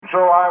So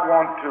I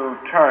want to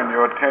turn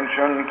your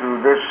attention to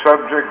this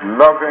subject,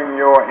 loving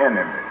your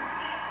enemies.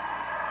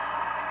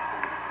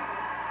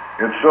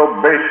 It's so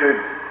basic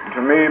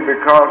to me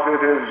because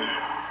it is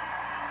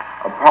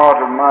a part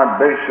of my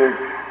basic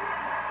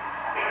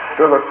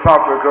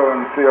philosophical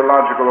and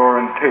theological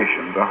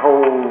orientation, the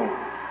whole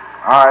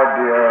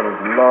idea of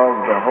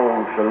love, the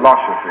whole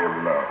philosophy of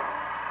love.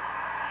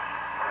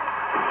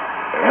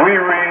 We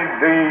read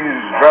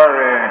these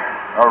very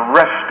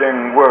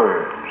arresting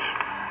words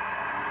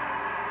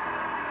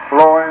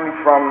flowing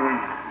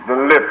from the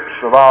lips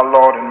of our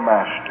Lord and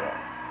Master.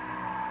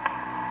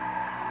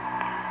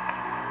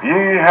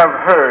 Ye have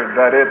heard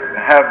that it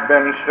hath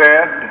been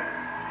said,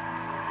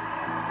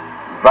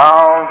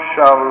 Thou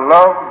shalt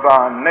love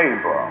thy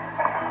neighbor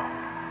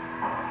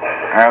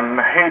and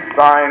hate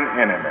thine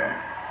enemy.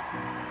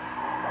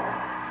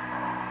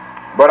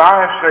 But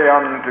I say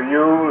unto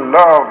you,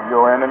 love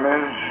your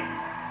enemies,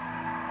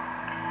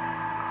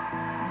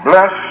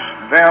 bless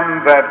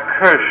them that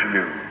curse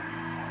you,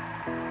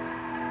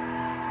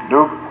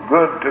 do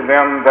good to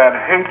them that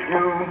hate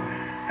you,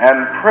 and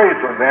pray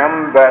for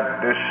them that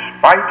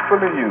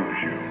despitefully use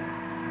you,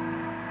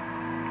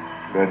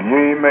 that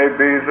ye may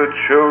be the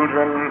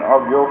children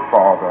of your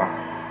Father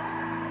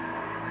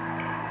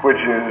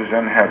which is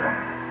in heaven.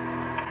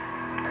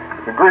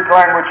 The Greek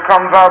language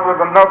comes out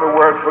with another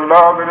word for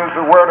love. It is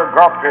the word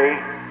agape.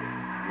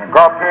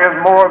 Agape is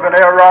more than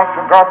eros.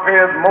 Agape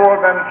is more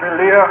than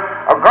philia.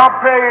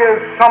 Agape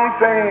is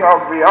something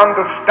of the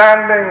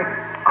understanding,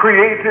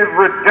 creative,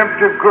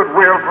 redemptive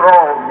goodwill for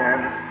all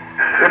men.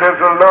 It is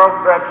a love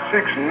that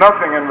seeks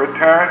nothing in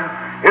return.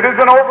 It is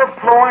an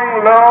overflowing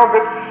love.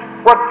 It's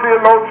what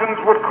theologians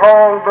would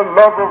call the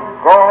love of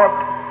God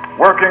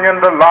working in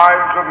the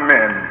lives of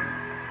men.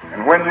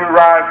 And when you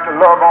rise to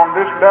love on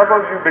this level,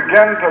 you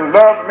begin to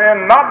love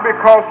men not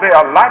because they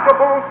are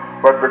likable,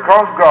 but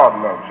because God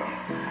loves them.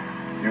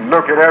 You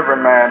look at every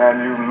man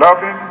and you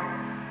love him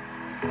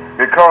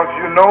because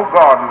you know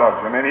God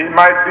loves him, and he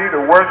might be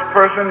the worst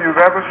person you've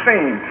ever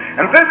seen.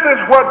 And this is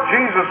what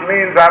Jesus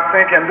means, I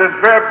think, in this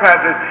very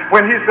passage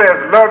when he says,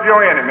 love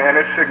your enemy. And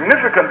it's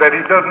significant that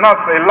he does not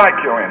say, like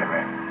your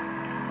enemy.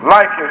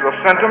 Like is a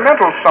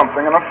sentimental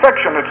something, an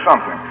affectionate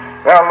something.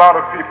 There are a lot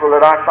of people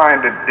that I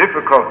find it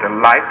difficult to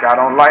like. I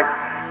don't like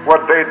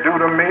what they do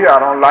to me. I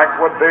don't like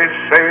what they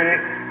say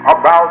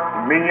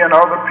about me and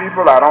other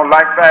people. I don't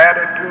like their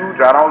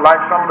attitudes. I don't like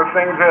some of the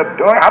things they're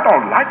doing. I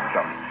don't like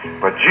them.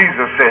 But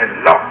Jesus said,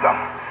 love them.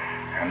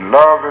 And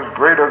love is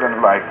greater than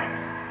like.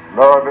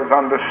 Love is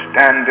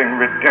understanding,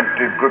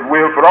 redemptive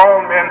goodwill for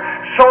all men,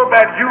 so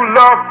that you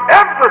love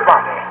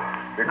everybody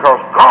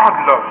because God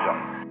loves them.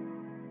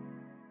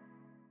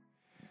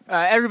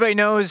 Everybody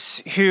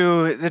knows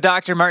who the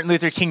Dr. Martin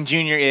Luther King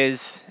Jr.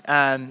 is.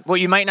 What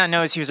you might not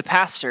know is he was a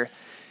pastor.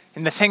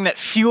 And the thing that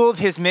fueled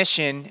his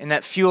mission and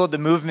that fueled the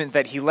movement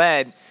that he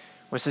led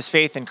was his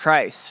faith in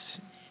Christ.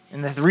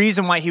 And the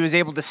reason why he was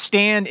able to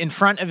stand in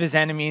front of his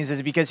enemies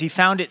is because he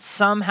found it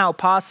somehow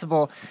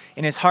possible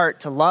in his heart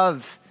to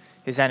love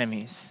his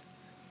enemies.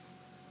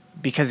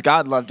 Because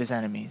God loved his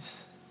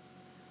enemies.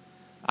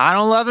 I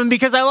don't love him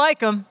because I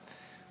like him.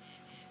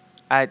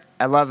 I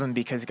love him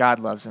because God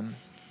loves him,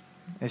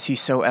 as he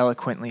so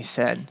eloquently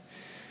said.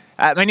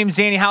 My name is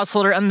Danny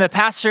Householder. I'm the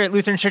pastor at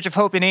Lutheran Church of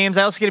Hope in Ames.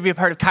 I also get to be a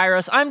part of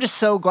Kairos. I'm just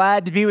so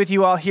glad to be with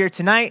you all here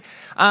tonight.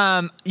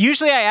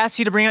 Usually I ask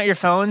you to bring out your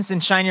phones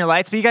and shine your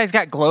lights, but you guys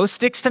got glow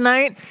sticks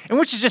tonight, and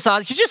which is just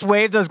awesome. You just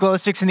wave those glow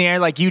sticks in the air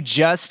like you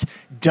just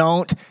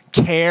don't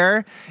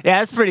care. Yeah,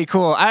 that's pretty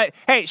cool.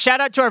 Hey,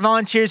 shout out to our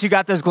volunteers who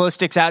got those glow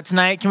sticks out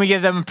tonight. Can we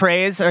give them a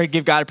praise or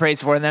give God a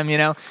praise for them, you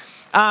know?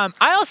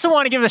 I also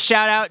want to give a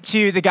shout out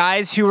to the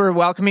guys who were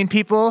welcoming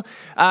people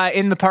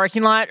in the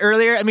parking lot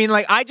earlier. I mean,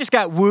 I just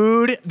got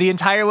wooed the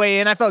entire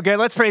way in. I felt good.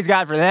 Let's praise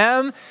God for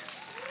them.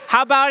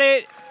 How about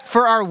it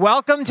for our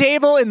welcome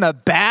table in the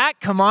back?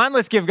 Come on,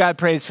 let's give God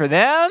praise for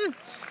them.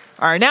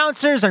 Our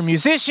announcers, our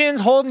musicians,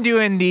 Holden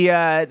doing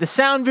the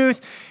sound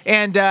booth,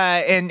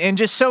 and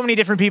just so many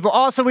different people.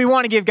 Also, we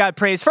want to give God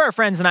praise for our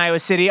friends in Iowa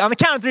City. On the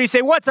count of three,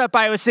 say, "What's up,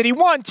 Iowa City?"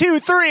 1, 2,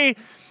 3.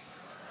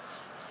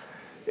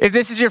 If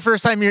this is your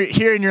first time you're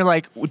here and you're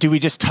like, do we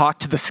just talk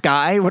to the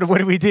sky? What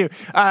do we do?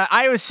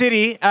 Iowa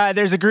City,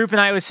 there's a group in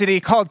Iowa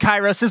City called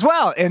Kairos as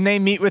well, and they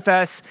meet with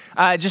us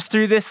just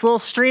through this little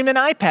stream and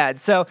iPad.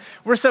 So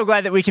we're so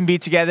glad that we can be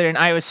together in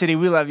Iowa City.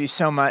 We love you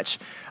so much.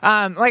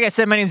 Like I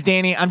said, my name's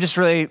Danny. I'm just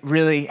really,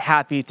 really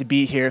happy to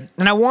be here.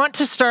 And I want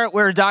to start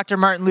where Dr.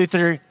 Martin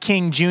Luther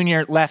King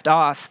Jr. left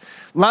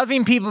off,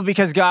 loving people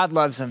because God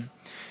loves them.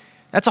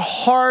 That's a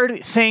hard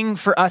thing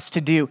for us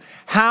to do.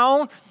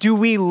 How do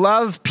we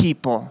love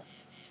people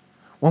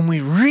when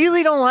we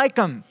really don't like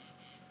them?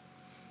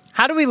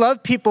 How do we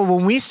love people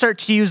when we start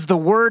to use the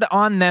word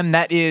on them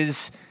that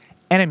is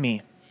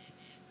enemy?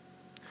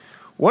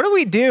 What do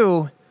we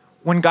do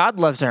when God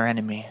loves our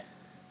enemy?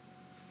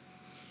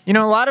 You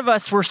know, a lot of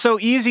us, we're so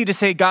easy to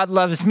say God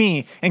loves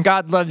me and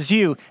God loves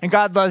you and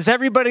God loves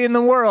everybody in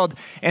the world.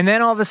 And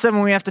then all of a sudden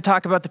when we have to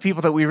talk about the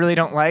people that we really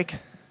don't like,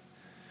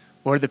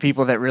 or the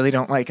people that really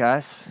don't like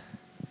us,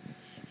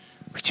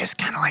 We just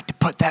kind of like to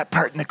put that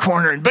part in the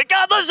corner, but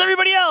God loves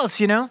everybody else,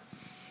 you know?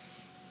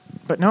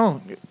 But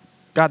no,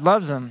 God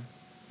loves them.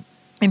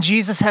 And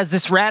Jesus has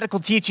this radical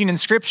teaching in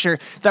Scripture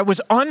that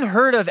was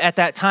unheard of at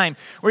that time,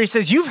 where he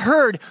says, you've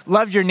heard,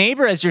 love your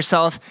neighbor as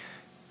yourself,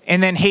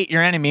 and then hate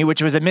your enemy,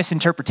 which was a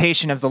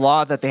misinterpretation of the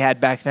law that they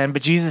had back then.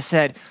 But Jesus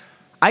said,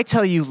 I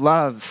tell you,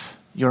 love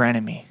your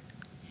enemy.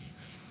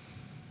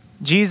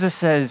 Jesus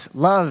says,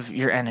 love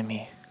your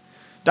enemy.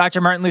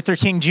 Dr. Martin Luther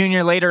King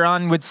Jr. later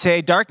on would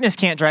say, darkness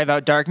can't drive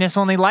out darkness,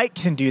 only light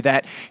can do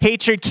that.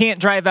 Hatred can't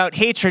drive out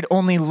hatred,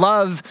 only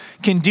love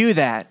can do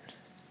that.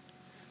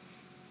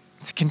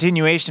 It's a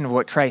continuation of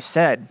what Christ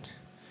said.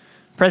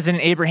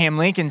 President Abraham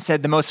Lincoln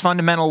said the most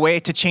fundamental way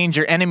to change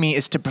your enemy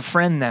is to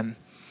befriend them.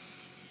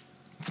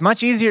 It's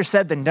much easier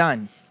said than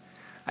done.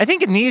 I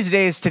think in these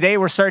days today,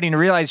 we're starting to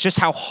realize just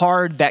how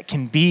hard that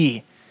can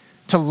be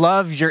to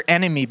love your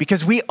enemy,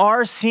 because we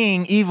are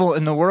seeing evil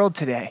in the world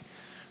today.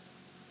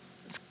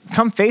 It's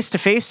come face to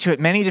face to it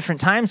many different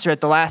times throughout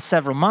the last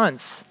several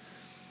months.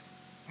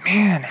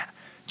 Man,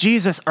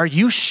 Jesus, are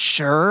you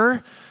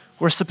sure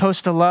we're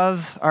supposed to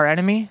love our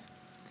enemy?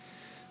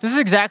 This is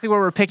exactly what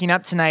we're picking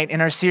up tonight in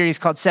our series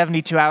called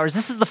 72 Hours.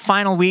 This is the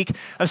final week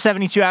of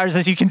 72 Hours,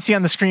 as you can see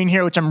on the screen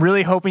here, which I'm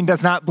really hoping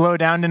does not blow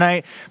down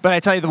tonight. But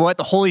I tell you what,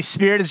 the Holy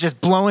Spirit is just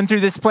blowing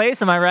through this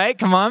place. Am I right?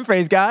 Come on,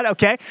 praise God.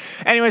 Okay.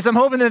 Anyways, I'm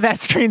hoping that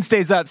screen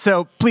stays up,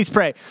 so please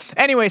pray.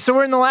 Anyway, so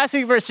we're in the last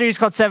week of our series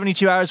called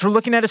 72 Hours. We're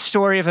looking at a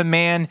story of a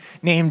man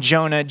named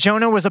Jonah.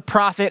 Jonah was a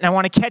prophet, and I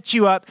want to catch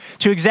you up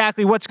to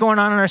exactly what's going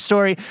on in our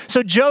story.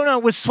 So Jonah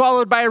was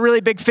swallowed by a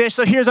really big fish.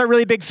 So here's our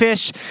really big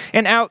fish,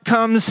 and out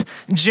comes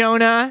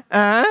Jonah.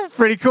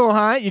 Pretty cool,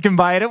 huh? You can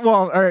buy it at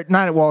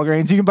not at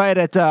Walgreens. You can buy it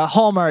at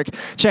Hallmark.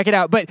 Check it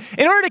out. But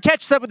in order to catch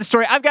us up with the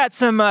story, I've got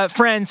some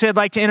friends who I'd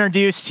like to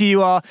introduce to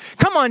you all.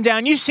 Come on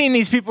down. You've seen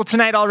these people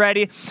tonight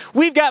already.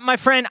 We've got my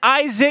friend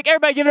Isaac.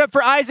 Everybody give it up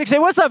for Isaac. Say,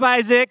 what's up,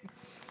 Isaac?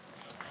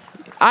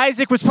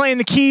 Isaac was playing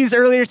the keys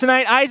earlier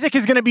tonight. Isaac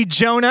is going to be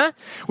Jonah.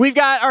 We've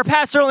got our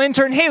pastoral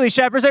intern, Haley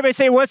Shepard. Everybody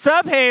say, what's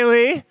up,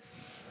 Haley?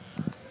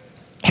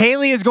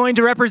 Haley is going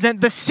to represent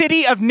the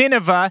city of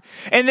Nineveh.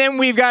 And then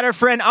we've got our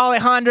friend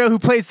Alejandro who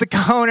plays the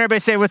cajon. Everybody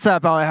say, what's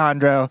up,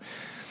 Alejandro?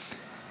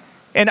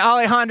 And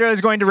Alejandro is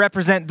going to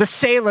represent the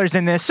sailors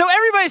in this. So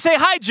everybody say,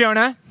 hi,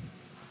 Jonah.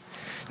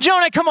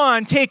 Jonah, come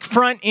on, take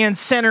front and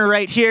center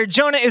right here.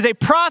 Jonah is a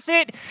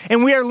prophet,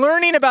 and we are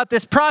learning about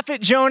this prophet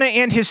Jonah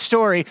and his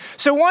story.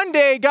 So one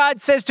day, God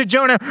says to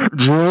Jonah,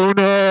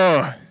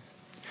 Jonah,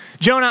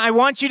 I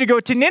want you to go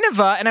to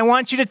Nineveh, and I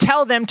want you to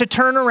tell them to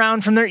turn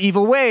around from their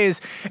evil ways.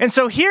 And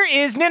so here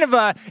is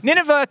Nineveh.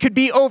 Nineveh could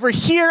be over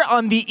here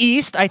on the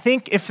east. I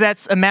think if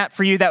that's a map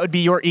for you, that would be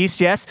your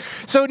east, yes?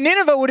 So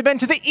Nineveh would have been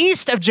to the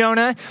east of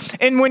Jonah.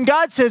 And when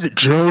God says,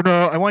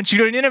 Jonah, I want you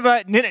to go to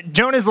Nineveh,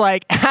 Jonah's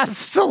like,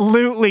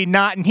 absolutely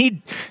not. And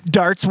he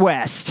darts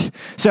west.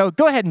 So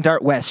go ahead and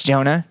dart west,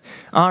 Jonah.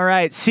 All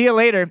right, see you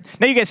later.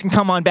 Now you guys can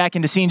come on back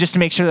into scene just to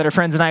make sure that our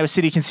friends in Iowa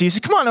City can see you.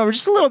 So come on over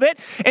just a little bit.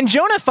 And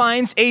Jonah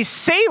finds a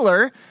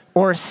sailor,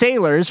 or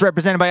sailors,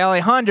 represented by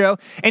Alejandro,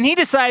 and he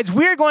decides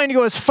we're going to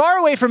go as far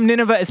away from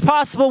Nineveh as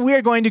possible. We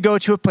are going to go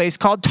to a place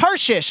called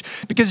Tarshish,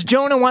 because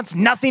Jonah wants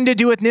nothing to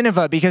do with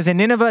Nineveh, because in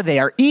Nineveh they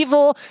are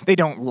evil, they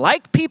don't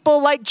like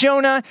people like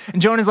Jonah, and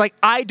Jonah's like,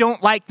 I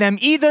don't like them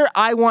either,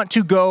 I want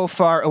to go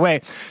far away.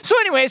 So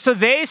anyway, so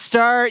they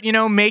start,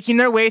 making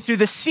their way through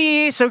the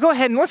sea. So go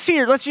ahead and let's see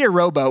your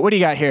rowboat. What do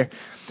you got here?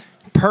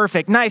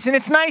 Perfect. Nice. And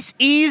it's nice,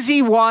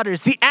 easy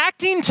waters. The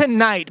acting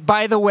tonight,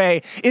 by the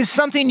way, is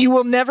something you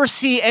will never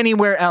see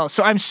anywhere else.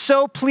 So I'm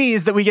so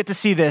pleased that we get to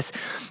see this.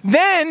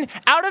 Then,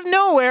 out of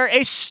nowhere,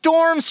 a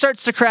storm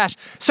starts to crash.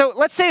 So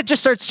let's say it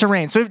just starts to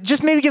rain. So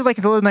just maybe give like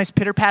a little nice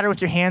pitter patter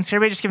with your hands.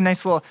 Everybody just give a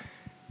nice little,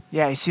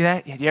 yeah, you see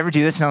that? Yeah, do you ever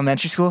do this in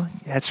elementary school?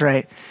 That's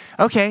right.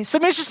 Okay, so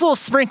maybe it's just a little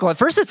sprinkle. At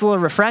first, it's a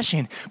little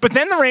refreshing. But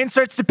then the rain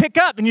starts to pick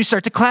up, and you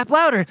start to clap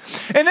louder.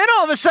 And then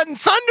all of a sudden,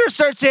 thunder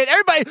starts to hit.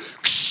 Everybody,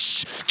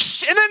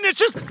 and then it's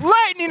just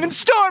lightning and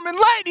storm.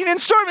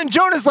 And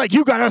Jonah's like,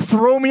 you gotta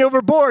throw me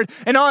overboard.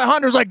 And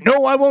Alejandro's like,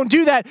 no, I won't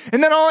do that.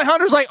 And then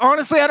Alejandro's like,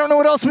 honestly, I don't know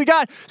what else we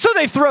got. So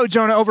they throw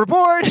Jonah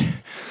overboard.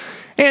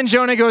 And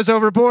Jonah goes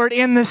overboard,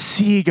 and the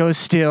sea goes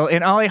still.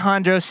 And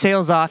Alejandro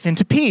sails off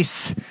into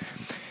peace.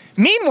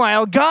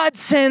 Meanwhile, God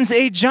sends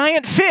a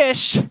giant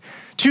fish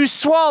to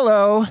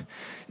swallow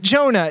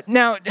Jonah.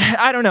 Now,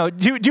 I don't know.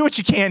 Do what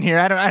you can here.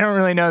 I don't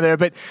really know there,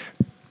 but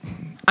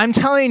I'm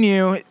telling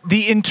you,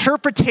 the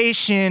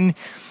interpretation,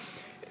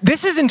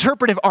 this is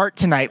interpretive art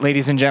tonight,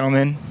 ladies and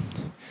gentlemen.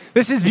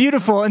 This is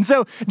beautiful. And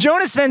so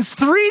Jonah spends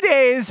 3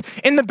 days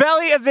in the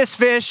belly of this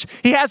fish.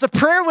 He has a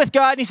prayer with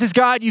God, and he says,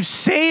 God, you've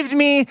saved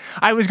me.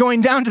 I was going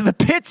down to the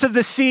pits of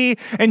the sea,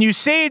 and you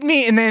saved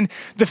me. And then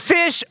the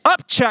fish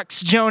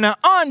upchucks Jonah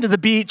onto the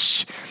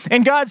beach,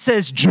 and God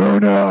says,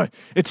 Jonah,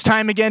 it's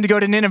time again to go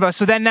to Nineveh.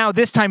 So then now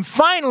this time,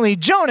 finally,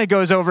 Jonah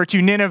goes over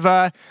to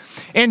Nineveh,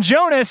 and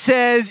Jonah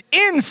says,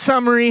 in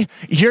summary,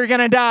 you're going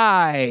to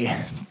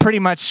die. pretty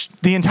much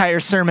the entire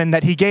sermon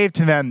that he gave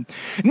to them.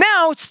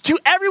 Now, to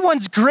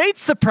everyone's great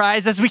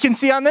surprise, as we can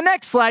see on the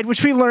next slide,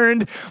 which we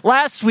learned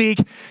last week,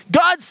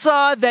 God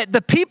saw that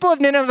the people of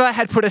Nineveh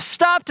had put a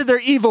stop to their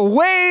evil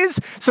ways.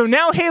 So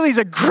now Haley's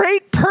a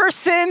great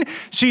person.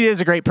 She is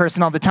a great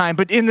person all the time,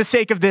 but in the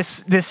sake of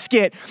this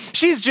skit,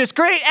 she's just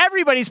great.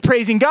 Everybody's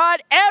praising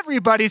God.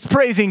 Everybody's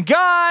praising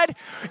God.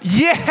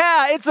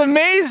 Yeah, it's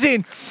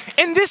amazing.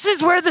 And this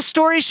is where the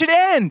story should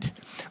end.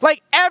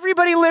 Like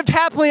everybody lived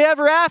happily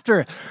ever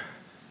after.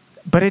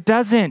 But it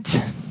doesn't.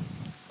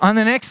 On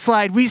the next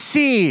slide, we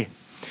see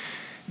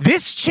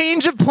this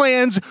change of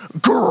plans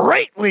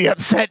greatly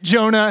upset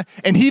Jonah,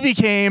 and he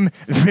became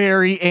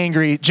very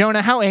angry.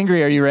 Jonah, how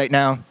angry are you right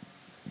now?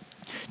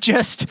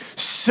 Just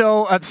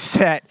so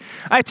upset.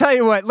 I tell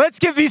you what, let's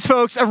give these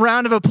folks a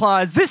round of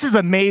applause. This is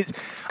amazing.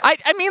 I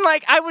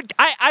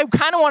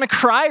kind of want to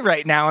cry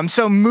right now. I'm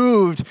so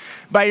moved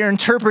by your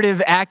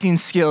interpretive acting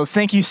skills.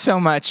 Thank you so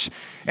much.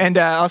 And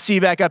I'll see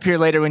you back up here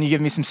later when you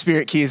give me some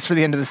spirit keys for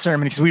the end of the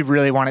sermon, because we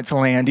really want it to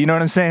land. You know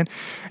what I'm saying?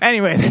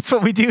 Anyway, that's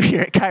what we do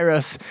here at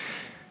Kairos.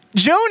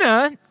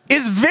 Jonah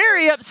is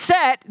very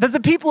upset that the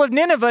people of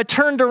Nineveh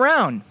turned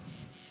around.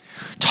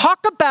 Talk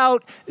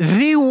about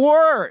the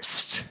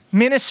worst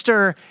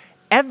minister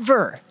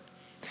ever.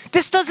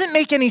 This doesn't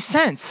make any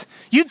sense.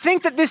 You'd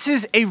think that this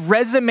is a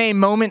resume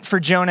moment for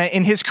Jonah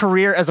in his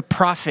career as a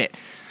prophet.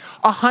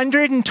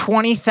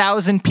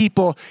 120,000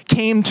 people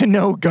came to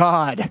know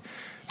God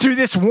through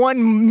this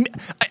one,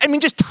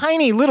 just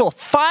tiny little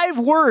 5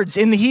 words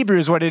in the Hebrew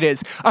is what it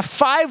is. A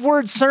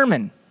 5-word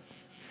sermon.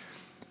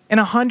 And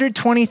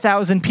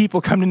 120,000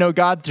 people come to know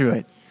God through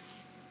it.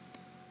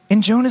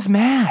 And Jonah's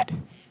mad.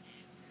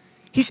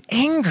 He's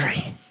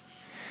angry.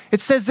 It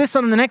says this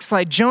on the next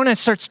slide. Jonah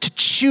starts to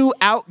chew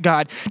out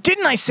God.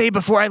 Didn't I say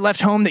before I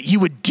left home that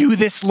you would do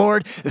this,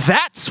 Lord?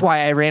 That's why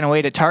I ran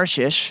away to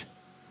Tarshish.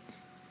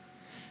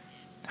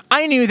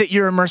 I knew that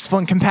you're a merciful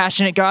and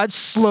compassionate God,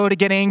 slow to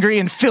get angry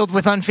and filled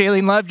with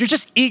unfailing love. You're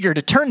just eager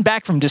to turn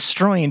back from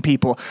destroying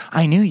people.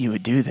 I knew you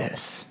would do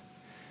this.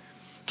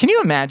 Can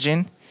you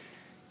imagine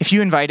if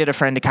you invited a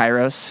friend to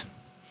Kairos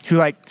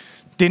who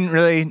didn't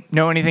really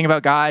know anything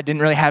about God,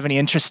 didn't really have any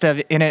interest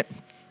in it,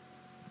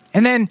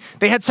 and then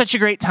they had such a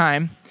great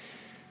time.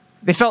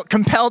 They felt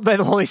compelled by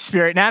the Holy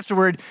Spirit. And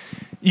afterward,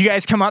 you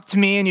guys come up to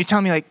me and you tell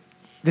me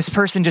this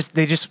person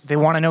they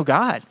want to know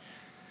God.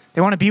 They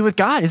want to be with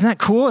God. Isn't that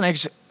cool?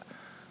 And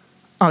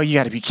oh, you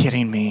got to be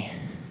kidding me.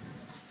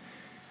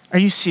 Are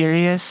you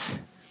serious?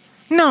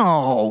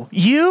 No,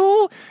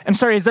 you? I'm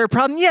sorry, is there a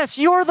problem? Yes,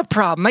 you're the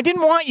problem. I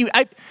didn't want you.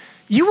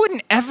 You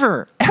wouldn't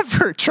ever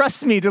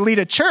trust me to lead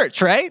a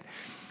church, right?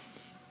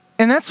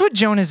 And that's what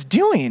Jonah's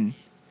doing.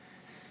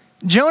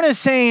 Jonah's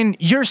saying,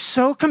 you're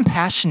so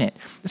compassionate.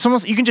 It's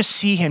almost, you can just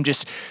see him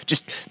just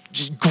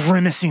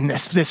grimacing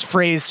this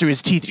phrase through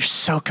his teeth. You're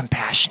so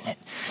compassionate.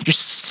 You're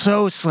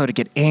so slow to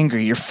get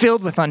angry. You're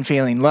filled with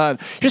unfailing love.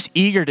 You're just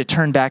eager to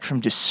turn back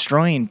from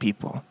destroying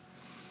people.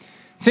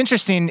 It's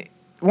interesting.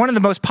 One of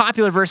the most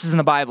popular verses in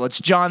the Bible, it's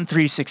John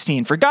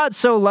 3:16. For God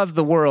so loved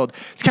the world.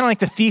 It's kind of like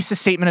the thesis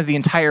statement of the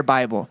entire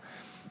Bible.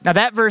 Now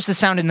that verse is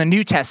found in the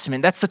New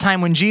Testament. That's the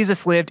time when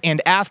Jesus lived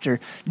and after.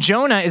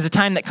 Jonah is a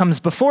time that comes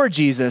before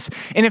Jesus.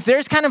 And if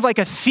there's kind of like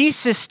a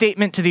thesis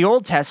statement to the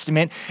Old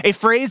Testament, a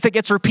phrase that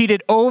gets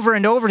repeated over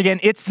and over again,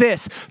 it's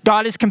this: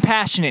 God is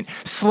compassionate,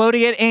 slow to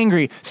get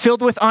angry,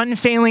 filled with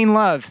unfailing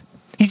love.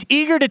 He's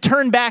eager to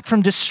turn back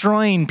from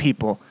destroying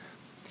people.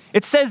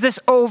 It says this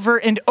over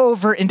and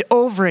over and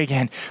over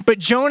again. But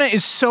Jonah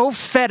is so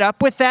fed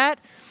up with that,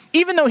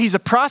 even though he's a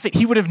prophet,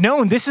 he would have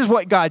known this is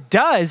what God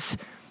does.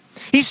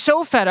 He's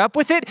so fed up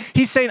with it,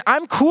 he's saying,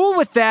 I'm cool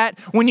with that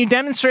when you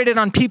demonstrate it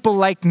on people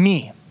like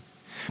me.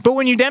 But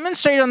when you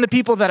demonstrate it on the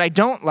people that I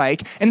don't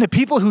like, and the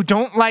people who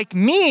don't like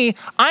me,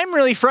 I'm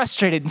really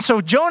frustrated. And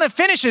so Jonah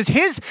finishes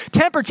his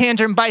temper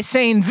tantrum by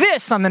saying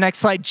this on the next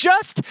slide: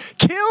 just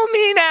kill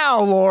me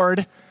now,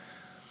 Lord.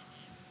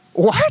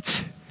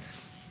 What?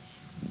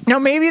 Now,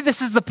 maybe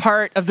this is the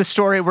part of the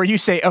story where you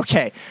say,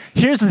 okay,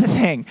 here's the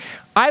thing.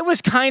 I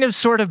was kind of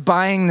sort of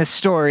buying this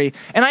story,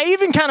 and I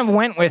even kind of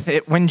went with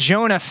it when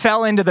Jonah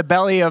fell into the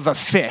belly of a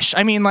fish.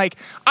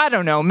 I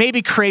don't know,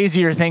 maybe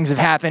crazier things have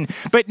happened.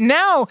 But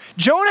now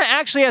Jonah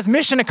actually has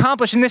mission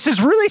accomplished, and this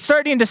is really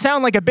starting to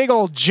sound like a big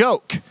old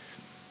joke.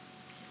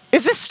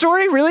 Is this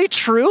story really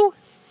true?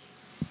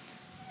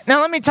 Now,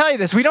 let me tell you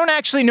this. We don't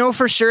actually know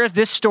for sure if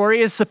this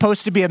story is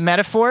supposed to be a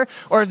metaphor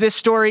or if this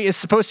story is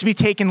supposed to be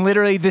taken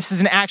literally. This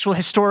is an actual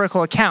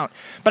historical account.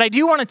 But I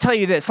do want to tell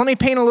you this. Let me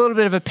paint a little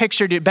bit of a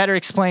picture to better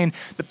explain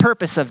the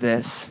purpose of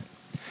this.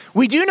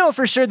 We do know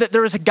for sure that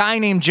there was a guy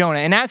named Jonah,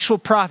 an actual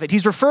prophet.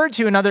 He's referred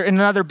to in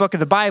another book of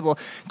the Bible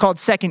called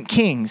 2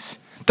 Kings.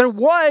 There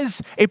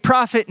was a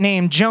prophet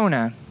named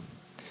Jonah.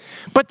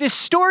 But this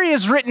story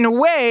is written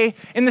away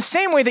in the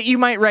same way that you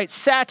might write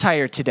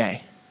satire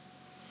today.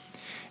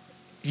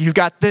 You've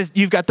got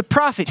the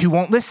prophet who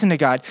won't listen to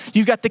God.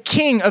 You've got the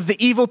king of the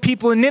evil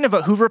people in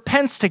Nineveh who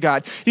repents to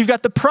God. You've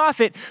got the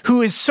prophet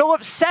who is so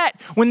upset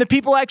when the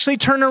people actually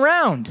turn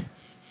around.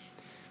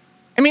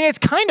 It's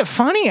kind of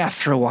funny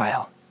after a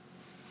while.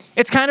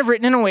 It's kind of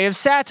written in a way of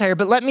satire,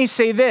 but let me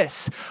say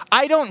this.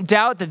 I don't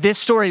doubt that this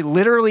story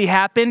literally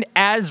happened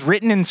as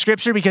written in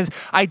Scripture, because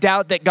I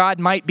doubt that God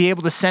might be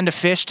able to send a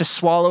fish to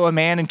swallow a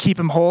man and keep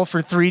him whole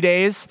for 3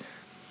 days,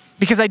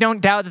 because I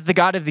don't doubt that the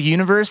God of the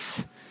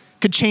universe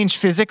could change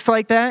physics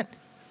like that.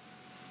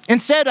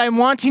 Instead, I'm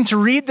wanting to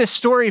read this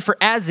story for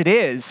as it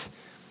is,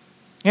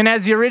 and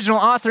as the original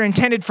author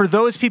intended for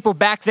those people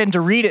back then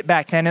to read it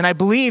back then. And I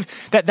believe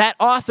that that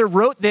author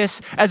wrote this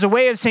as a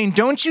way of saying,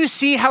 don't you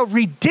see how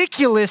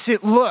ridiculous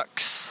it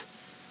looks?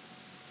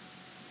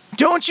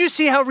 Don't you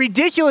see how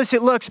ridiculous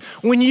it looks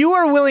when you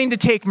are willing to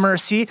take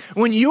mercy,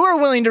 when you are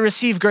willing to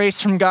receive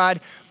grace from God,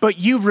 but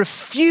you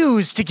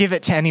refuse to give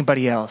it to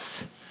anybody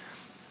else?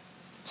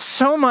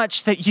 So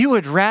much that you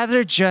would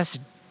rather just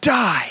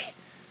die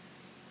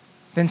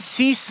than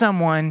see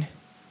someone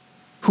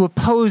who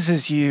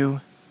opposes you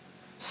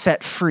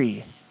set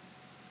free.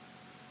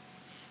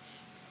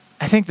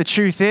 I think the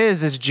truth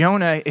is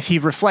Jonah, if he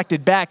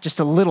reflected back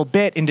just a little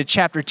bit into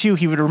chapter 2,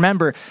 he would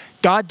remember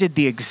God did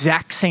the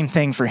exact same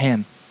thing for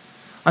him.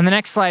 On the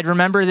next slide,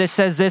 remember this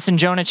says this in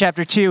Jonah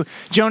chapter 2.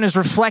 Jonah's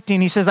reflecting.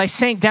 He says, I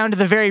sank down to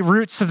the very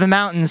roots of the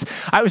mountains.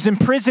 I was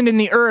imprisoned in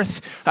the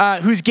earth,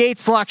 whose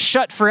gates locked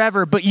shut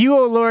forever. But you,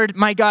 O Lord,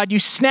 my God, you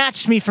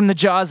snatched me from the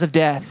jaws of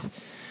death.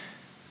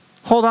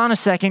 Hold on a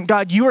second.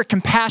 God, you are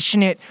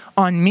compassionate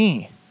on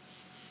me.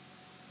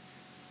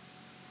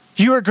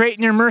 You are great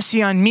in your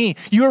mercy on me.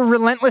 You are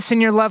relentless in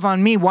your love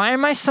on me. Why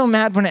am I so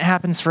mad when it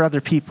happens for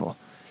other people?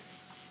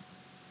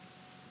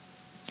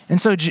 And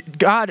so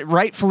God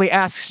rightfully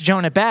asks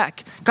Jonah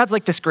back. God's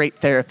like this great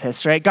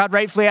therapist, right? God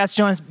rightfully asks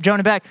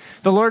Jonah back.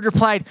 The Lord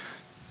replied,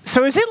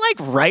 so is it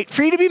like right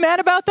for you to be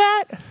mad about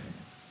that?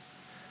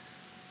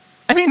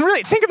 I mean,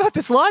 really, think about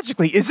this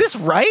logically. Is this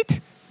right?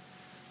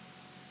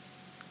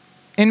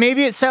 And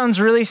maybe it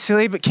sounds really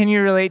silly, but can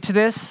you relate to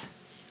this?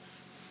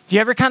 Do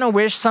you ever kind of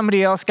wish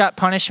somebody else got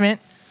punishment?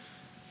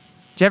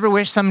 Do you ever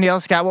wish somebody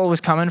else got what was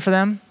coming for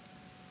them?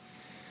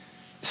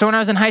 So when I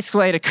was in high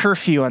school, I had a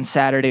curfew on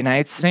Saturday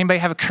nights. Did anybody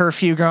have a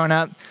curfew growing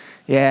up?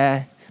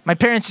 Yeah. My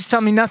parents used to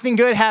tell me nothing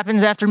good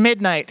happens after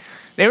midnight.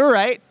 They were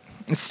right.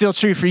 It's still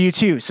true for you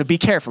too, so be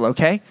careful,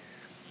 okay?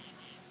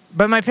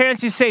 But my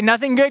parents used to say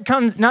nothing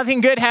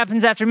good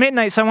happens after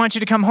midnight, so I want you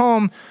to come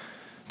home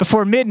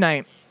before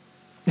midnight,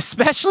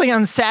 especially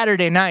on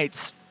Saturday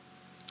nights.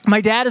 My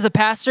dad is a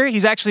pastor.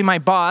 He's actually my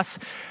boss.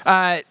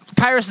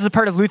 Kairos is a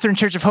part of Lutheran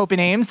Church of Hope in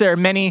Ames. There are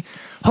many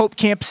Hope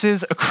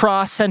campuses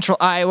across central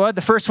Iowa.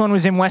 The first one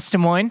was in West Des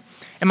Moines,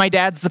 and my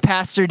dad's the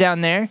pastor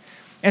down there.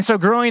 And so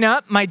growing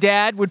up, my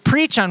dad would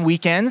preach on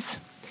weekends,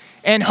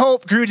 and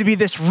Hope grew to be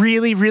this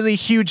really, really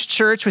huge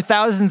church with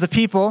thousands of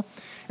people.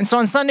 And so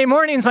on Sunday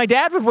mornings, my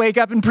dad would wake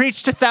up and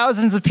preach to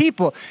thousands of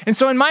people. And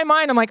so in my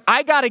mind, I'm like,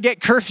 I got to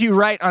get curfew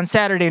right on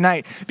Saturday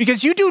night,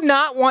 because you do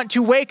not want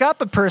to wake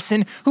up a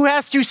person who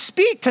has to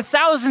speak to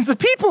thousands of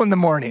people in the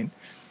morning.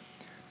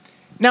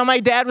 Now, my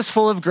dad was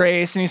full of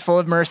grace and he's full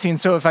of mercy. And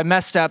so if I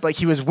messed up, like,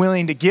 he was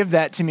willing to give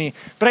that to me.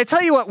 But I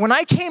tell you what, when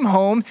I came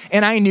home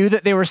and I knew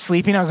that they were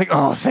sleeping, I was like,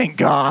 oh, thank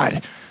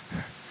God.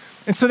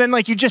 And so then,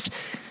 like, you just...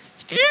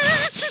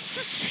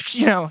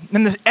 You know,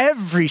 and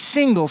every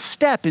single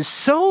step is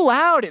so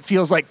loud, it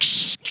feels like,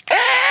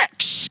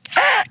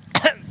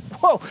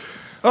 whoa,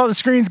 oh, the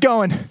screen's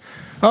going.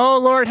 Oh,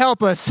 Lord,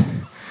 help us.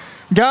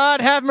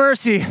 God, have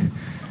mercy.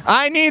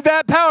 I need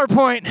that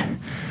PowerPoint.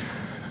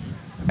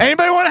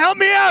 Anybody want to help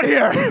me out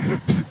here?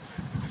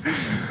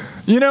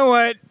 You know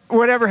what?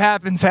 Whatever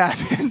happens,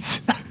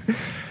 happens.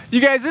 You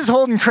guys, this is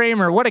Holden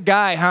Kramer. What a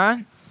guy, huh?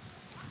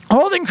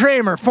 Holden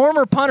Kramer,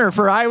 former punter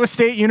for Iowa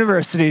State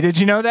University. Did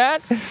you know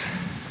that?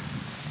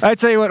 I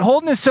tell you what,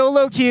 Holden is so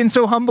low-key and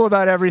so humble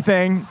about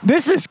everything.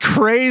 This is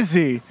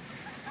crazy.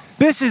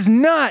 This is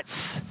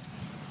nuts.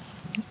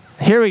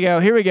 Here we go.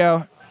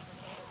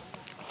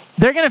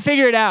 They're going to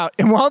figure it out.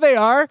 And while they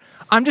are,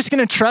 I'm just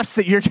going to trust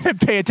that you're going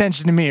to pay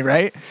attention to me,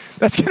 right?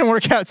 That's going to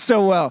work out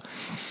so well.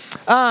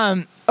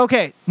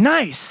 Okay,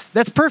 nice.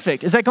 That's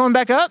perfect. Is that going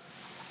back up?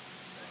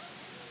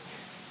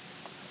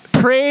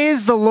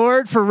 Praise the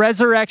Lord for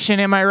resurrection,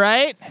 am I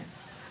right?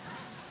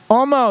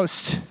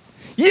 Almost.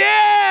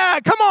 Yeah,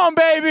 come on,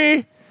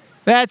 baby.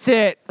 That's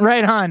it.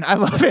 Right on. I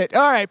love it.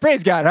 All right,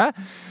 praise God, huh?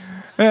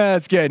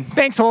 That's good.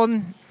 Thanks,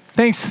 Holden.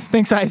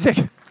 Thanks, Isaac.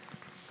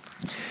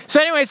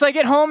 So anyway, I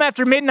get home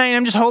after midnight, and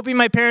I'm just hoping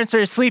my parents are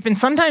asleep, and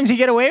sometimes you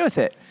get away with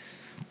it.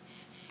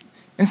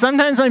 And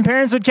sometimes my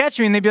parents would catch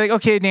me, and they'd be like,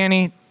 okay,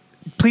 Danny,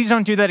 please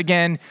don't do that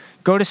again.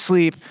 Go to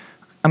sleep.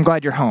 I'm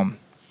glad you're home.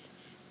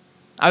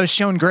 I was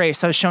shown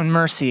grace. I was shown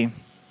mercy.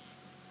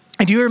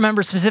 I do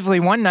remember specifically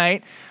one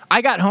night,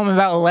 I got home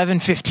about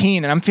 11:15,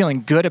 and I'm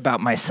feeling good about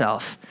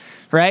myself,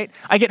 right?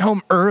 I get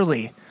home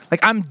early.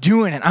 Like, I'm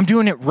doing it. I'm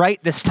doing it right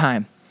this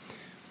time.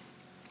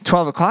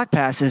 12 o'clock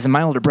passes, and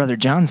my older brother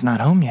John's not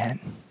home yet.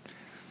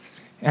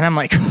 And I'm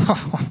like,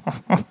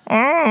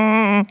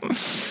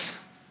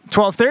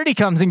 12:30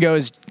 comes and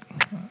goes,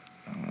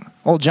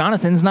 old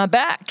Jonathan's not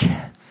back.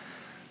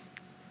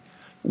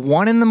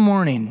 1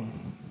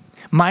 a.m,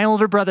 my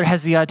older brother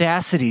has the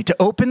audacity to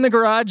open the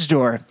garage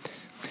door.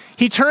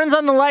 He turns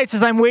on the lights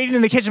as I'm waiting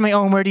in the kitchen. I'm like,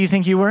 oh, and where do you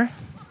think you were?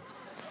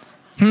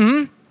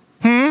 Well,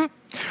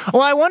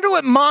 I wonder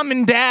what mom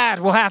and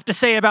dad will have to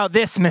say about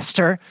this,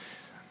 mister.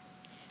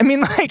 I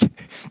mean,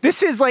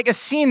 this is like a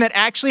scene that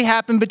actually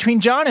happened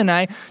between John and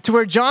I, to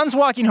where John's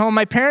walking home,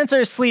 my parents are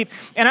asleep,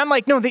 and I'm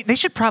like, no, they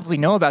should probably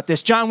know about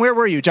this. John, where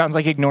were you? John's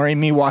like ignoring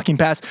me, walking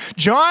past.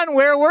 John,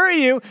 where were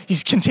you?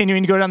 He's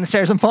continuing to go down the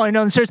stairs. I'm following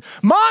down the stairs.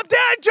 Mom,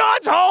 Dad,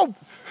 John's home!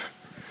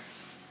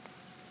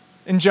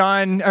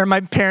 And my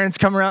parents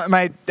come around,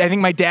 I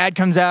think my dad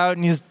comes out,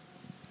 and he's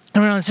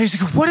coming around the stairs.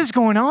 He's like, what is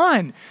going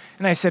on?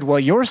 And I said, well,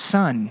 your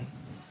son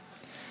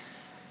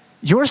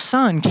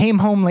came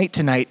home late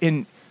tonight,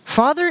 and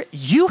Father,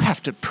 you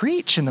have to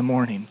preach in the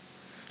morning.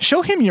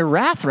 Show him your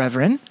wrath,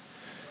 Reverend.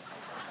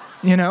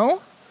 You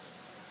know?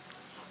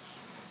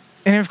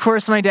 And of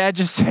course, my dad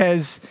just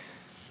says,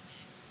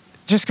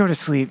 just go to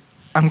sleep.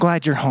 I'm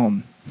glad you're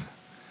home.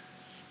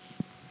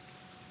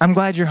 I'm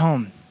glad you're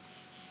home.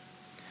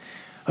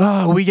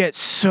 Oh, we get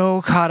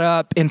so caught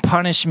up in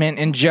punishment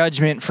and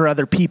judgment for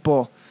other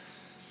people.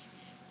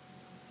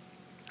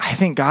 I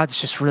think God's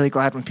just really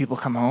glad when people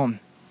come home.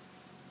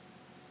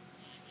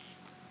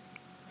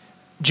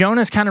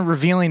 Jonah's kind of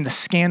revealing the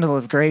scandal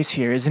of grace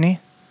here, isn't he?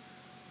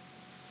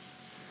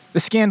 The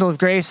scandal of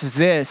grace is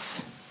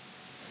this.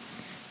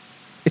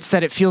 It's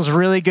that it feels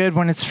really good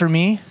when it's for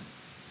me.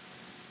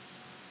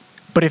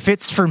 But if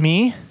it's for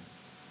me,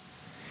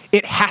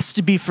 it has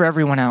to be for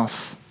everyone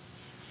else.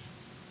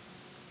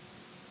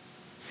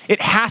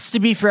 It has to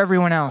be for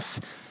everyone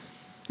else.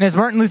 And as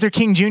Martin Luther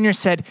King Jr.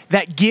 said,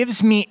 that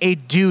gives me a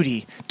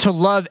duty to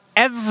love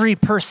every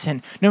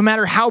person, no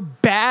matter how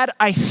bad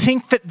I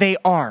think that they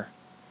are.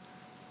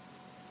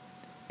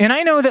 And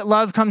I know that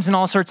love comes in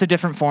all sorts of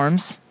different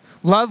forms.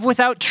 Love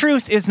without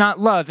truth is not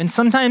love. And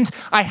sometimes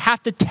I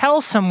have to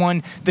tell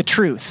someone the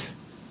truth.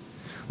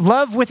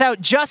 Love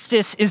without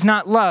justice is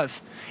not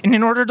love. And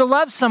in order to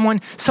love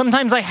someone,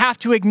 sometimes I have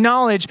to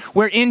acknowledge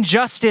where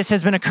injustice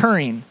has been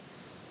occurring.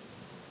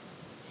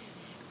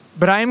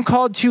 But I am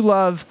called to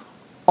love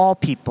all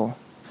people.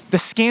 The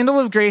scandal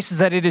of grace is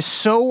that it is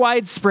so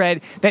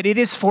widespread that it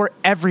is for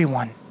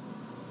everyone.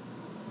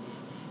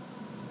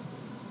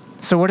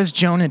 So what does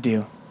Jonah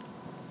do?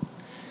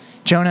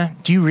 Jonah,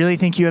 do you really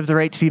think you have the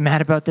right to be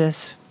mad about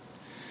this?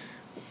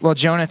 Well,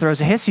 Jonah throws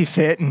a hissy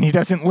fit and he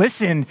doesn't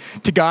listen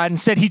to God.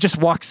 Instead, he just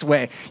walks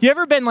away. You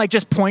ever been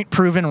just point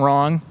proven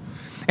wrong?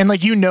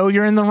 And you know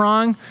you're in the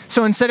wrong?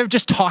 So instead of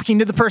just talking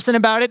to the person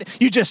about it,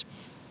 you just,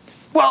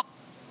 well,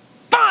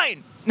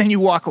 fine. And then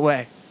you walk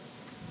away.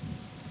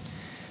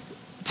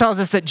 It tells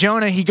us that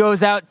Jonah, he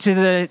goes out to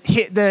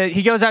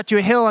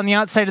a hill on the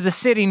outside of the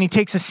city and he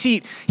takes a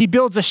seat. He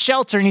builds a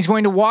shelter and he's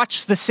going to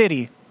watch the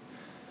city.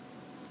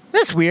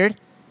 That's weird.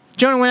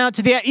 Jonah went out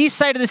to the east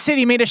side of the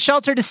city, made a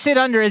shelter to sit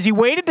under as he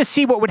waited to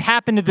see what would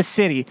happen to the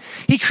city.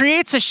 He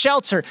creates a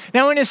shelter.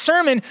 Now in his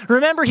sermon,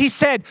 remember he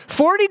said,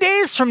 40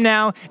 days from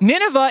now,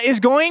 Nineveh is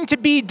going to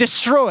be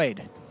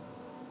destroyed.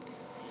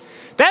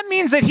 That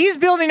means that he's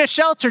building a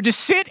shelter to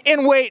sit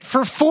and wait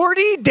for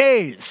 40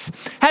 days.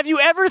 Have you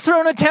ever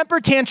thrown a temper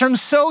tantrum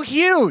so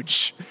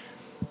huge?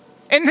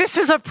 And this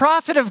is a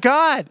prophet of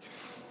God.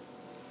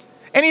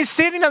 And he's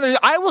standing on there.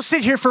 I will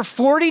sit here for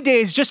 40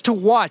 days just to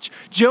watch.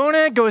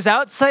 Jonah goes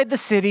outside the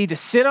city to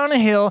sit on a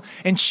hill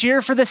and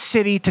cheer for the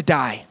city to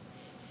die.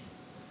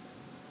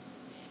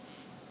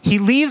 He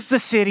leaves the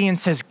city and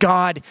says,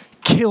 God,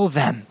 kill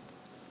them.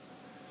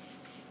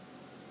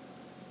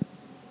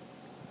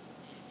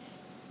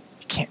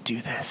 You can't do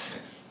this.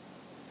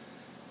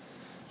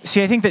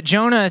 See, I think that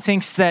Jonah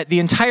thinks that the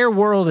entire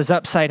world is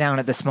upside down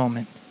at this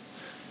moment.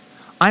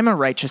 I'm a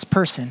righteous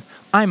person.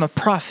 I'm a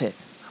prophet.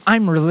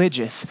 I'm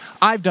religious.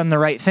 I've done the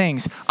right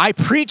things. I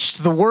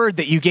preached the word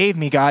that you gave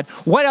me, God.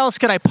 What else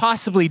could I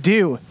possibly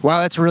do?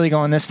 Wow, that's really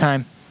going this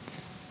time.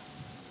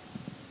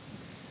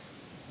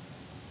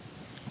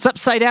 It's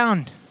upside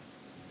down.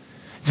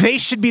 They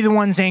should be the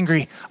ones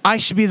angry. I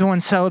should be the one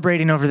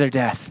celebrating over their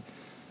death.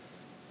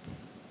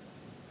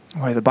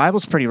 Boy, the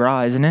Bible's pretty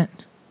raw, isn't it?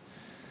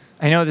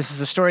 I know this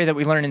is a story that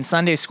we learn in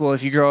Sunday school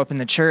if you grow up in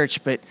the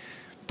church, but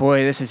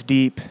boy, this is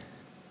deep.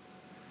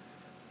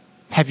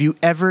 Have you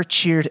ever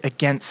cheered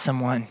against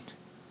someone?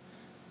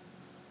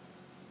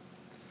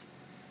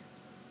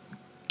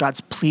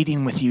 God's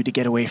pleading with you to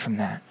get away from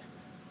that.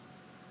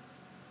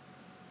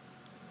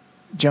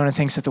 Jonah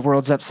thinks that the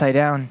world's upside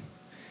down.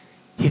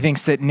 He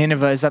thinks that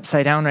Nineveh is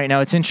upside down right now.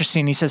 It's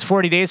interesting. He says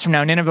 40 days from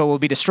now, Nineveh will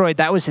be destroyed.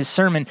 That was his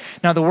sermon.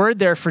 Now the word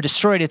there for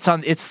destroyed,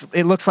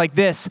 it looks like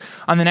this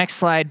on the next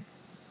slide.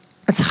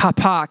 It's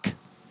hapak.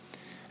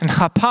 And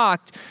hapak,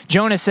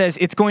 Jonah says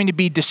it's going to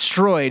be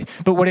destroyed.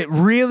 But what it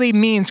really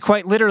means,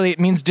 quite literally, it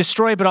means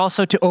destroy, but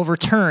also to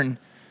overturn.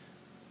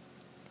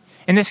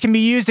 And this can be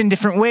used in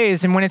different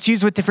ways. And when it's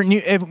used in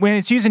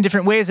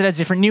different ways, it has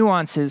different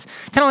nuances.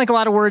 Kind of like a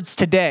lot of words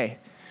today,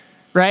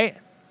 right?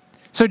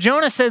 So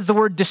Jonah says the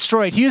word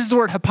destroyed. He uses the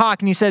word hapak,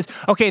 and he says,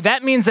 okay,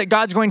 that means that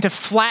God's going to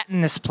flatten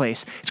this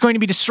place. It's going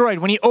to be destroyed.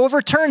 When he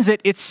overturns it,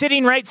 it's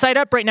sitting right side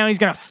up right now. He's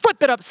going to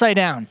flip it upside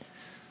down.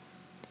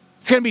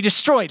 It's going to be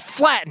destroyed,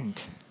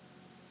 flattened.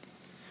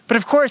 But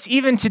of course,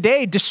 even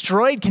today,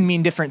 destroyed can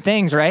mean different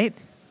things, right?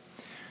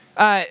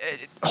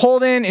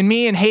 Holden and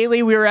me and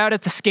Haley, we were out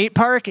at the skate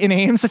park in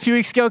Ames a few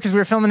weeks ago because we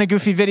were filming a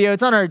goofy video.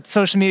 It's on our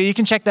social media. You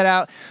can check that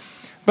out.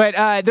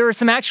 But there were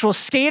some actual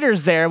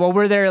skaters there. Well,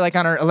 we're there like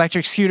on our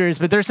electric scooters,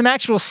 but there's some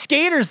actual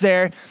skaters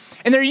there,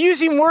 and they're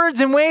using words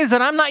in ways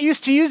that I'm not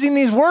used to using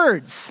these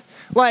words.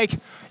 Like,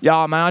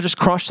 yeah, man, I just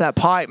crushed that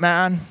pipe,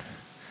 man.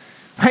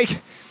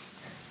 Like,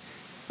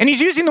 and he's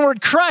using the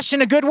word crush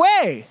in a good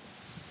way.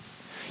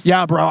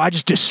 Yeah, bro, I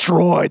just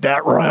destroyed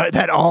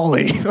that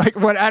ollie. Like,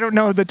 what? I don't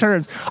know the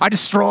terms. I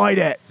destroyed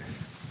it.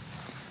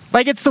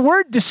 Like, it's the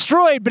word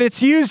destroyed, but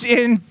it's used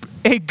in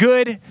a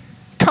good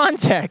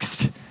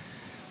context.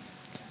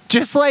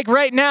 Just like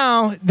right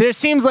now, there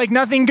seems like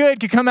nothing good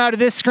could come out of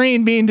this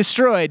screen being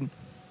destroyed.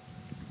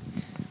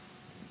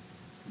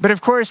 But of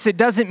course, it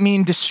doesn't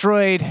mean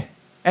destroyed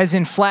as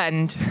in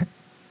flattened.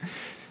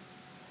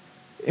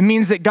 It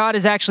means that God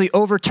has actually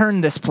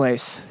overturned this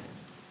place.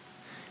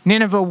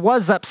 Nineveh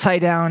was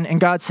upside down, and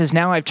God says,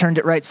 now I've turned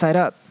it right side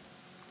up.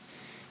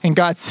 And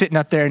God's sitting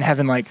up there in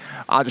heaven like,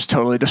 I just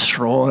totally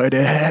destroyed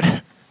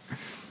it.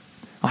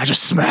 I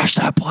just smashed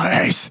that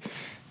place.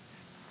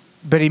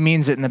 But he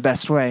means it in the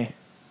best way.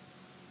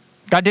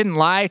 God didn't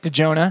lie to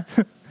Jonah,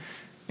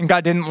 and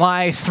God didn't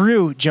lie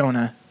through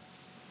Jonah.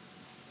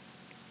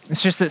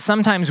 It's just that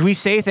sometimes we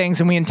say things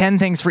and we intend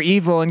things for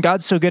evil, and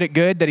God's so good at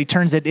good that he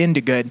turns it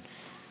into good.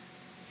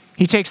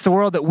 He takes the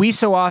world that we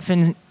so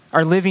often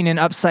are living in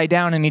upside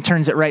down, and he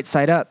turns it right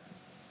side up.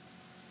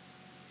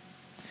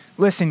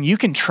 Listen, you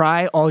can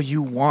try all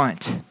you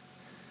want.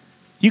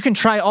 You can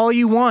try all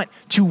you want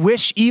to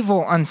wish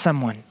evil on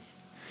someone.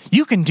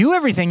 You can do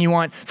everything you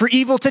want for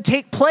evil to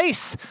take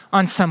place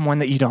on someone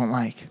that you don't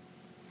like.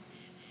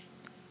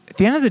 At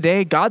the end of the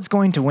day, God's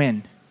going to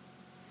win.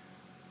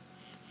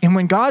 And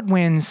when God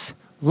wins,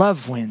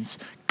 love wins,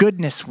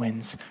 goodness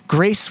wins,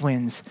 grace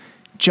wins,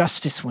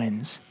 justice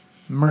wins,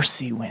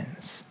 mercy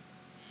wins.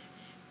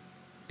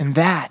 And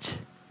that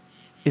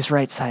is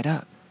right side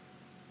up.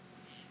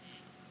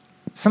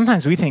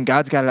 Sometimes we think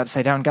God's got it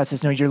upside down. God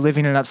says, no, you're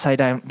living in an upside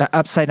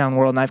down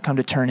world, and I've come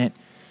to turn it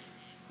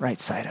right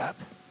side up.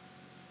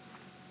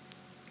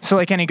 So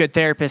like any good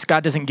therapist,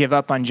 God doesn't give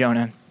up on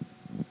Jonah.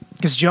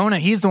 Because Jonah,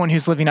 he's the one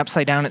who's living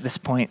upside down at this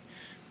point.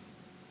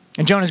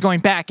 And Jonah's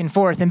going back and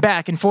forth and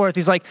back and forth.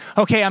 He's like,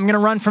 okay, I'm going to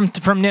run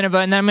from Nineveh,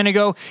 and then I'm going to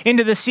go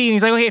into the sea. And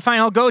he's like, okay, fine,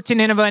 I'll go to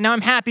Nineveh. And now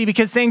I'm happy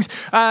because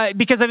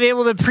because I've been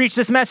able to preach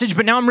this message,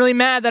 but now I'm really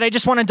mad that I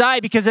just want to die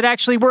because it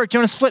actually worked.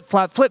 Jonah's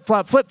flip-flop,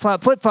 flip-flop,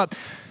 flip-flop, flip-flop.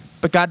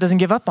 But God doesn't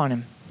give up on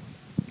him.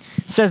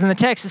 It says in the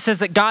text, it says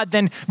that God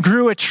then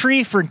grew a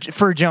tree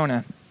for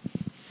Jonah.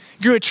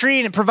 Grew a tree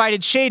and it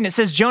provided shade. And it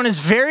says Jonah's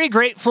very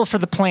grateful for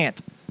the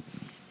plant.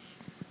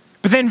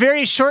 But then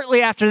very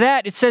shortly after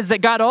that, it says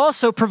that God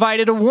also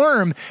provided a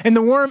worm, and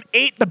the worm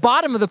ate the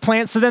bottom of the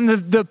plant, so then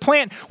the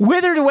plant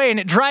withered away and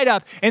it dried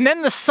up, and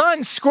then the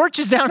sun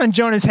scorches down on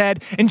Jonah's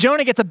head, and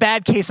Jonah gets a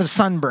bad case of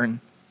sunburn.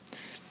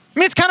 I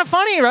mean, it's kind of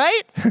funny,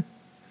 right?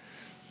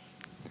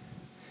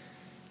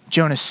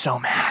 Jonah's so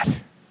mad.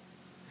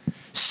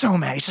 So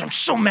mad. He said, I'm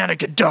so mad I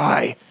could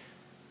die.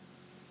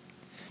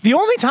 The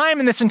only time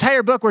in this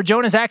entire book where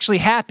Jonah's actually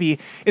happy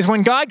is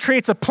when God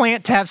creates a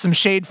plant to have some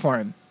shade for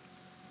him.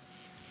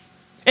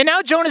 And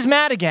now Jonah's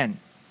mad again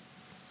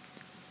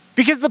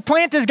because the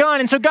plant is gone.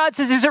 And so God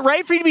says, is it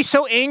right for you to be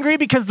so angry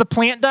because the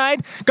plant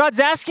died? God's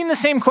asking the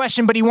same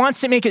question, but he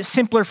wants to make it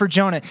simpler for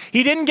Jonah.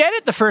 He didn't get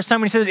it the first time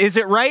when he said, is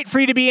it right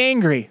for you to be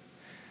angry?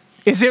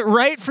 Is it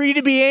right for you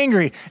to be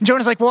angry? And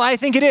Jonah's like, well, I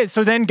think it is.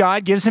 So then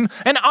God gives him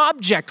an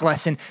object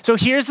lesson. So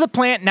here's the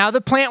plant. Now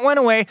the plant went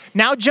away.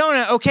 Now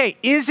Jonah, okay,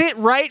 is it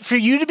right for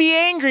you to be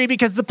angry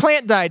because the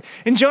plant died?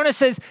 And Jonah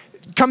says,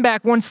 come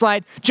back one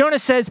slide. Jonah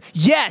says,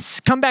 yes.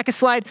 Come back a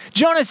slide.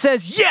 Jonah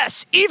says,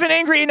 yes, even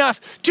angry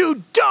enough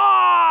to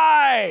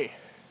die.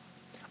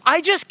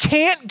 I just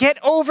can't get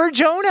over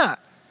Jonah.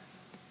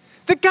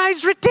 The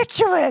guy's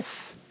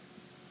ridiculous.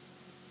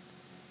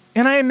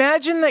 And I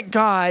imagine that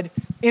God,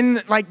 in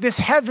like this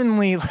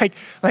heavenly,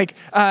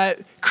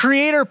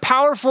 creator,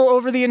 powerful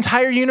over the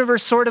entire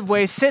universe sort of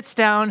way, sits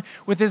down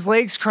with his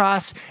legs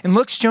crossed and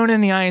looks Jonah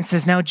in the eye and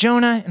says, now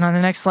Jonah, and on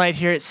the next slide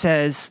here it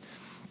says,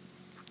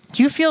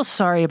 do you feel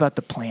sorry about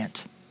the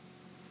plant?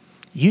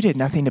 You did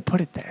nothing to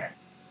put it there.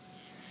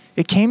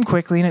 It came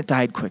quickly and it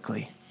died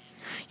quickly.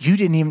 You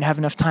didn't even have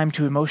enough time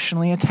to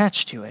emotionally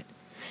attach to it.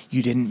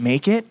 You didn't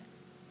make it.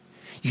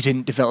 You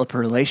didn't develop a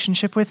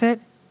relationship with it.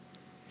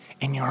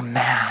 And you're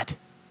mad.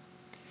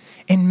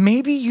 And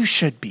maybe you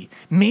should be.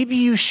 Maybe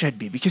you should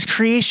be, because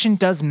creation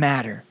does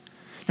matter.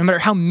 No matter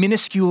how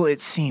minuscule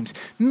it seems.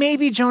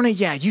 Maybe, Jonah,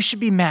 yeah, you should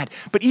be mad.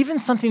 But even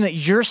something that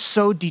you're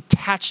so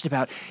detached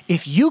about,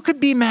 if you could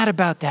be mad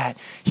about that,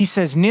 he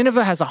says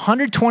Nineveh has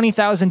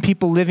 120,000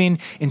 people living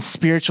in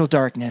spiritual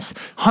darkness.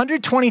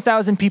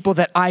 120,000 people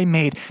that I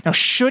made. Now,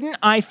 shouldn't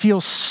I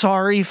feel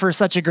sorry for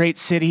such a great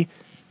city?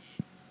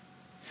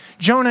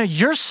 Jonah,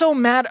 you're so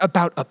mad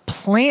about a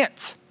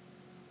plant.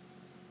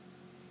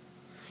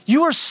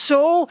 You are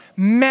so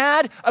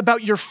mad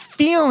about your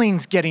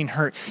feelings getting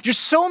hurt. You're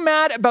so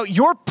mad about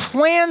your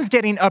plans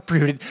getting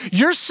uprooted.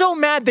 You're so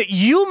mad that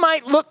you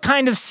might look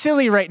kind of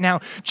silly right now.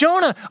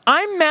 Jonah,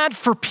 I'm mad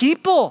for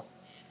people.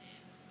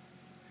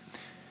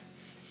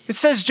 It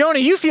says, Jonah,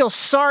 you feel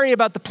sorry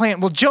about the plant.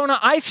 Well, Jonah,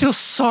 I feel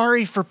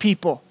sorry for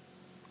people.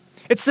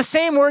 It's the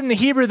same word in the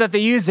Hebrew that they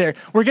use there.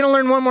 We're going to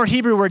learn one more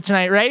Hebrew word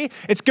tonight, right?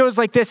 It goes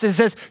like this. It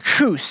says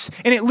chus,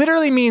 and it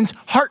literally means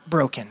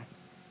heartbroken.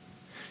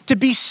 To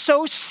be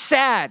so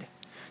sad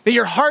that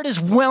your heart is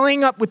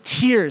welling up with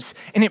tears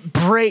and it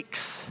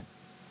breaks.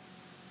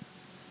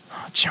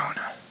 Oh,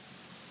 Jonah.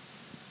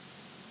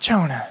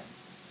 Jonah.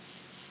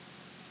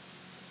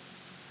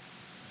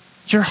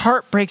 Your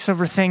heart breaks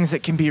over things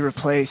that can be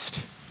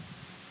replaced.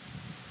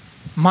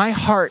 My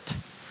heart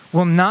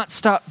will not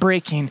stop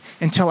breaking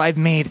until I've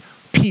made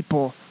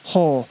people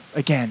whole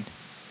again.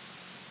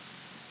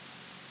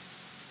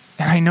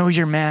 And I know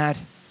you're mad,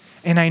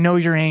 and I know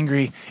you're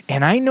angry,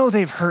 and I know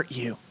they've hurt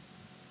you.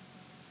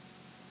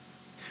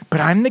 But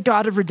I'm the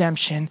God of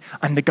redemption.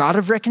 I'm the God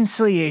of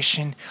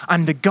reconciliation.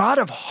 I'm the God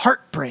of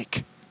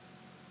heartbreak.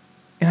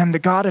 And I'm the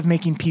God of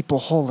making people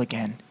whole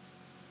again.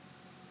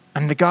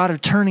 I'm the God of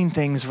turning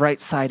things right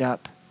side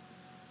up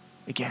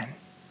again.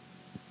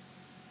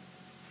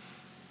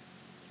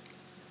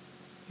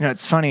 You know,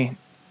 it's funny.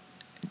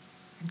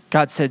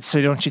 God said,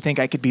 so don't you think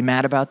I could be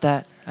mad about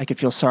that? I could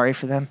feel sorry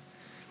for them?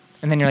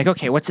 And then you're like,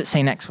 okay, what's it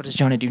say next? What does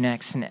Jonah do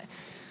next? And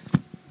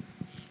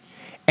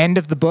end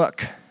of the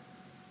book.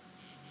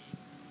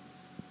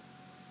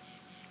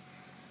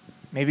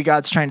 Maybe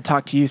God's trying to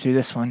talk to you through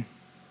this one.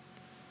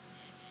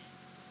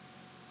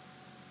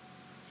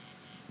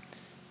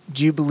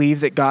 Do you believe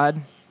that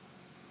God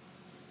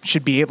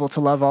should be able to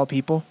love all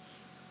people?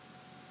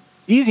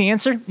 Easy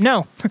answer,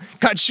 no.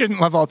 God shouldn't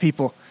love all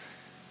people.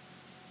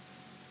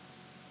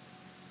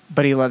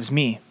 But he loves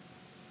me.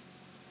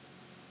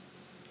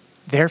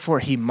 Therefore,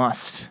 he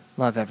must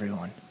love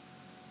everyone.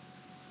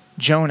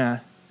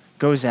 Jonah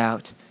goes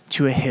out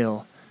to a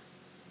hill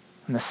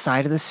on the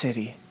side of the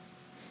city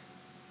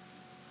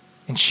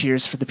and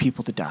cheers for the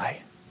people to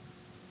die.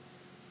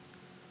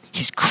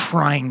 He's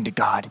crying to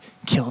God,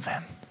 kill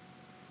them.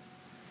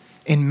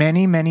 And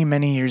many, many,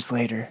 many years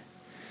later,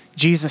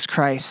 Jesus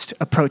Christ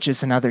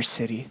approaches another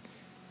city,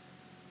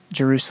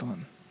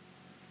 Jerusalem.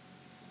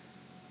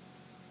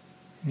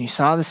 And he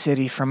saw the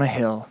city from a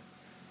hill,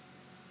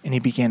 and he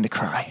began to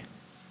cry.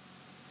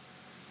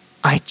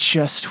 I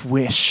just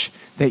wish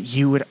that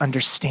you would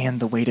understand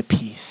the way to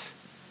peace.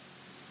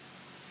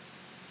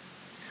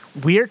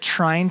 We're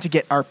trying to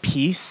get our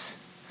peace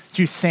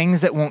through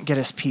things that won't get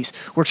us peace.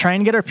 We're trying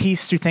to get our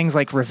peace through things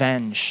like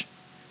revenge.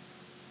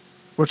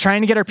 We're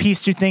trying to get our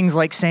peace through things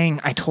like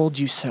saying, I told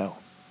you so.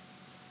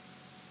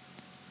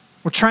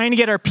 We're trying to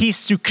get our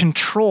peace through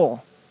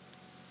control.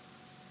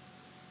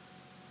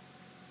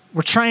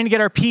 We're trying to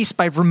get our peace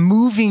by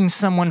removing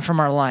someone from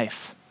our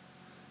life.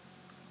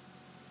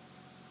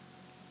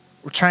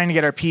 We're trying to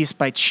get our peace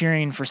by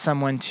cheering for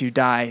someone to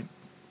die.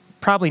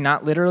 Probably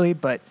not literally,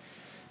 but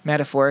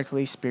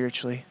metaphorically,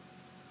 spiritually.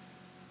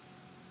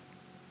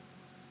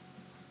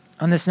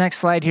 On this next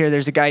slide here,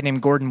 there's a guy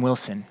named Gordon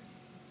Wilson.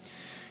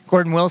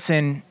 Gordon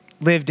Wilson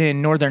lived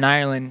in Northern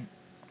Ireland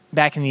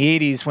back in the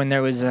 80s when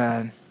there was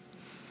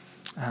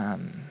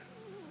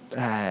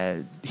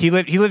he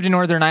lived in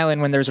Northern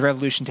Ireland when there was a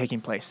revolution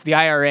taking place. The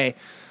IRA,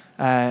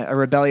 a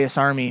rebellious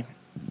army,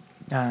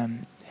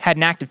 had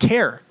an act of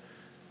terror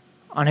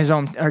on his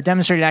own, or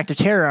demonstrated an act of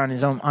terror on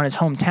his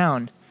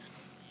hometown.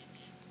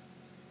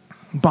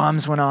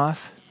 Bombs went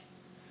off,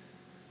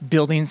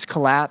 buildings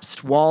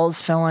collapsed,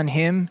 walls fell on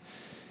him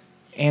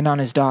and on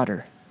his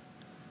daughter.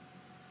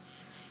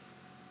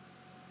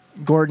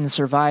 Gordon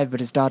survived, but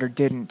his daughter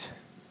didn't.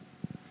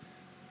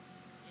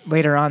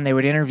 Later on, they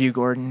would interview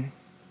Gordon,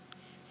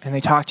 and they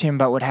talked to him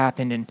about what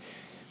happened. And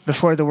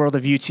before the world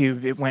of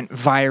YouTube, it went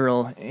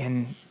viral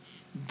in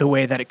the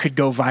way that it could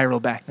go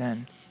viral back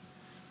then.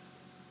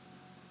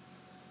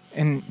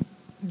 And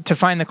to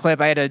find the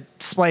clip, I had to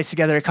splice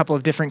together a couple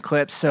of different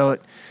clips, so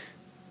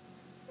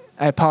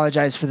I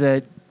apologize for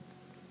the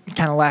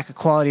kind of lack of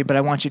quality, but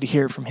I want you to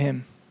hear it from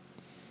him.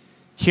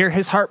 Hear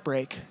his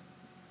heartbreak,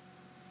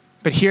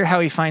 but hear how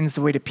he finds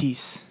the way to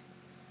peace.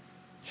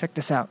 Check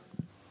this out.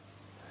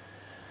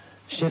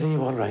 She said, are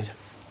you all right?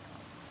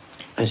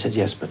 I said,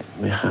 yes, but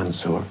my hand's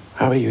sore.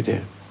 How are you,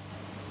 dear?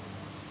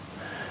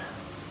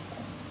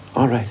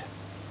 All right.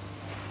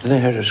 Then I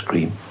heard her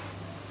scream.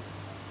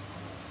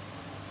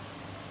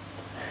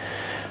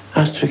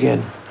 Asked her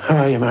again, how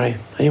are you, Mary?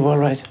 Are you all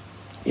right?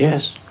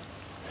 Yes.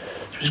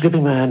 She was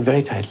gripping my hand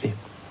very tightly.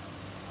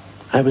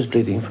 I was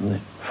bleeding from the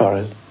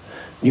forehead.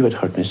 Knew I'd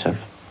hurt myself.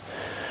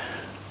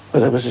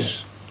 But I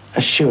was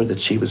assured that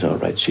she was all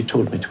right. She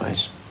told me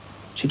twice.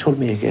 She told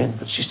me again,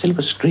 but she still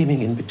was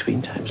screaming in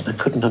between times, and I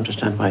couldn't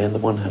understand why on the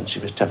one hand she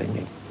was telling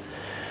me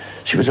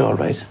she was all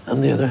right,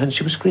 on the other hand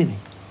she was screaming.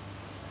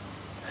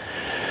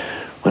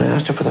 When I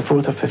asked her for the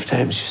fourth or fifth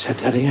time, she said,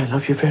 Daddy, I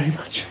love you very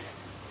much.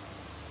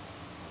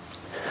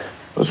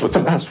 Those were the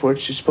last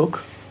words she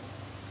spoke.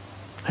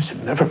 I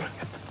should never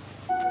forget them.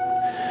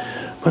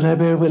 But I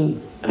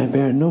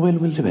bear no ill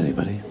will to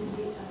anybody,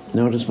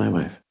 nor does my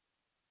wife.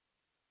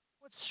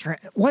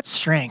 What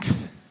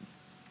strength?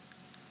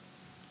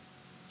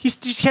 It's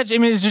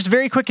just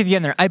very quick at the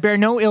end there. I bear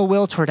no ill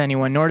will toward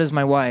anyone, nor does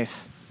my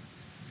wife.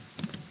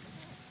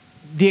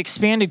 The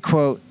expanded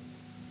quote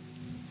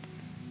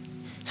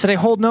said, I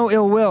hold no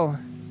ill will,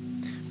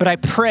 but I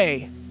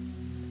pray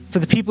for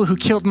the people who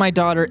killed my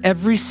daughter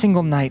every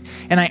single night,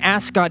 and I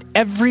ask God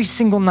every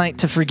single night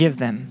to forgive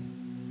them.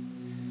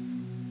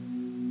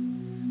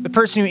 The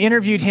person who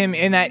interviewed him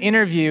in that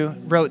interview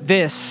wrote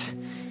this.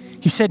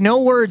 He said,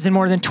 no words in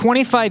more than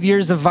 25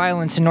 years of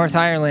violence in North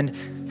Ireland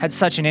had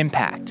such an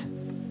impact.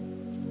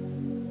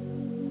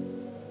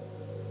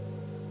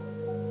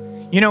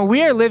 You know,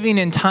 we are living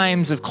in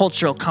times of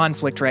cultural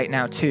conflict right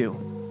now too.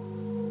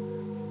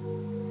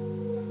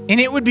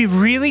 And it would be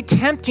really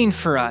tempting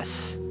for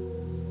us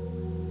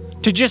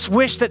to just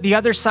wish that the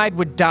other side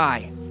would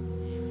die,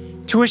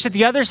 to wish that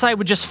the other side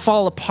would just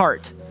fall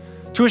apart,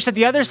 to wish that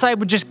the other side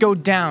would just go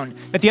down,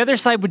 that the other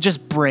side would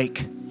just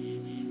break.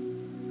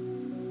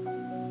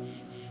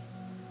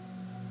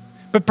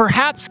 But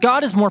perhaps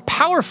God is more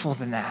powerful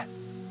than that.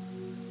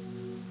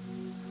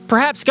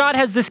 Perhaps God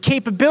has this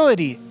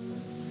capability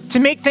to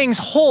make things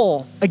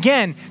whole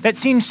again that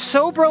seems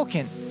so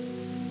broken.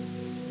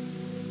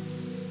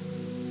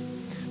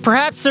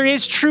 Perhaps there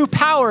is true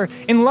power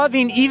in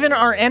loving even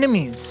our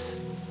enemies.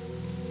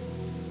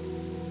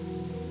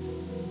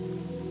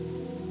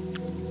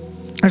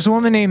 There's a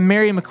woman named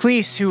Mary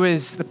McLeish who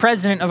was the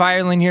president of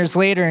Ireland years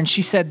later, and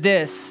she said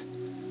this.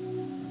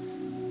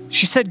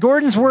 She said,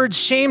 Gordon's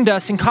words shamed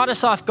us and caught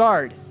us off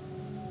guard.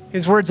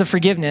 His words of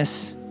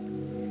forgiveness.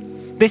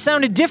 They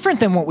sounded different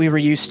than what we were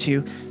used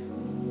to.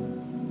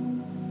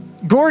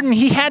 Gordon,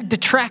 he had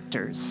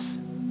detractors.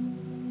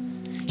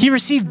 He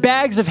received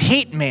bags of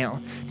hate mail.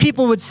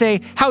 People would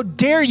say, how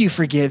dare you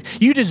forgive?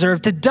 You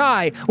deserve to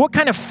die. What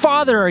kind of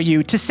father are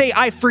you to say,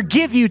 I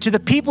forgive you to the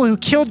people who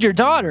killed your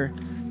daughter?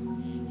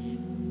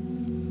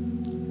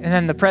 And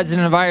then the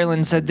president of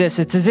Ireland said this,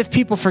 it's as if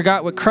people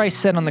forgot what Christ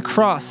said on the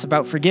cross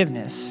about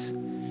forgiveness.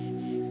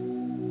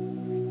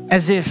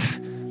 As if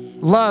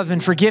love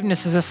and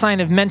forgiveness is a sign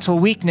of mental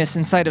weakness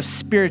inside of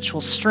spiritual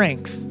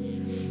strength.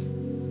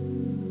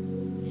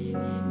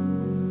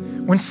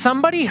 When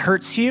somebody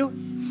hurts you,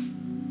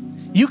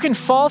 you can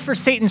fall for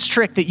Satan's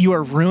trick that you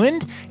are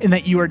ruined and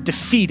that you are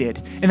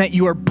defeated and that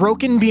you are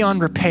broken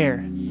beyond repair.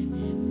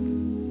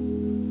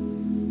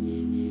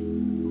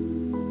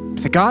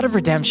 But the God of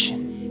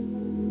redemption,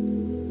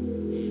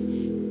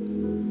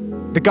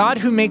 the God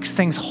who makes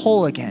things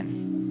whole again,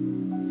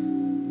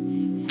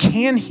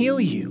 can heal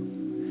you.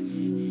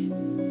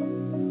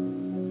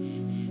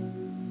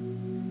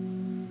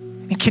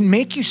 It can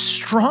make you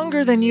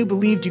stronger than you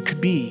believed you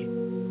could be.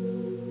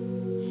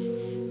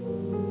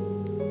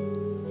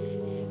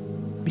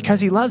 Because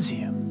he loves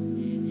you.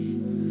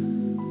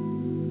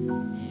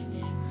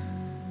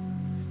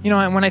 You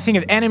know, when I think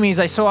of enemies,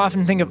 I so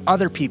often think of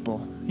other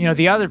people. You know,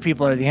 the other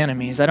people are the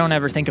enemies. I don't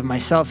ever think of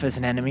myself as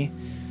an enemy.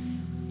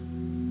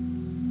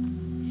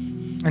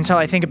 Until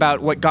I think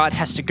about what God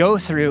has to go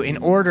through in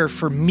order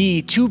for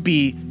me to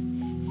be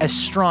as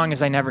strong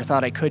as I never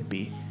thought I could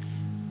be.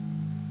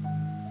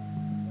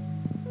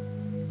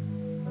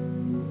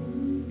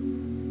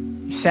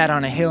 He sat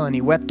on a hill and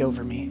he wept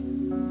over me.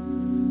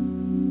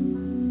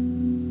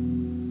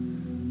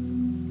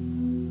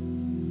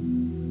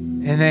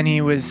 And then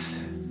he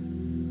was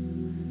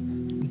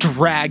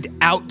dragged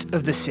out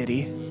of the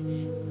city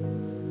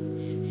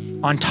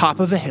on top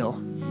of a hill.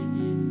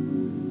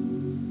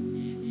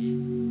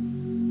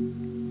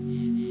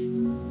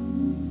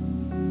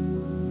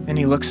 And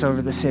he looks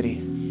over the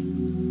city.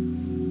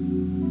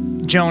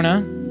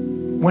 Jonah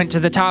went to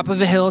the top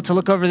of a hill to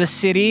look over the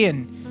city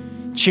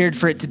and cheered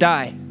for it to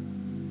die.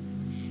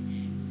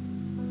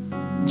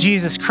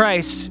 Jesus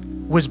Christ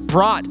was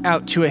brought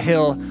out to a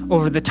hill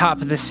over the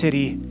top of the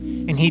city,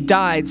 and he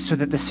died so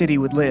that the city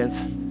would live.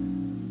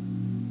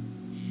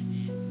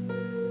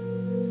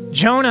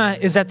 Jonah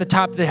is at the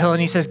top of the hill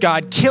and he says,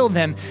 God, kill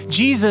them.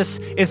 Jesus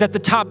is at the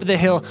top of the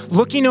hill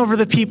looking over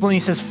the people and he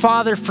says,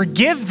 Father,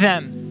 forgive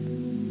them.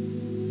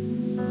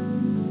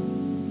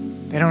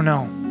 They don't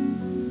know.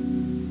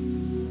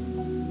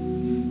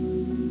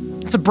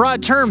 It's a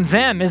broad term,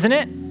 them, isn't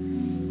it?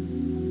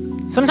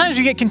 Sometimes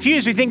we get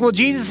confused. We think, well,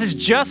 Jesus is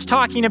just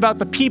talking about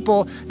the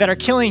people that are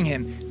killing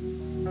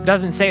him. It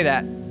doesn't say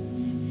that.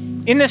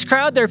 In this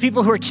crowd, there are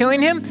people who are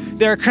killing him.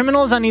 There are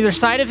criminals on either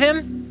side of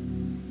him.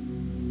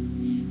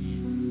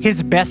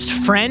 His best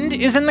friend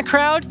is in the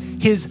crowd.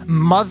 His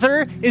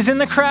mother is in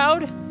the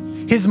crowd.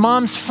 His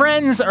mom's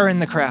friends are in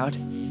the crowd.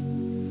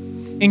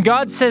 And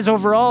God says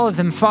over all of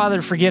them,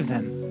 Father, forgive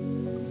them.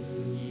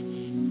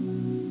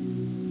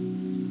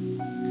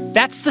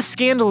 That's the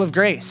scandal of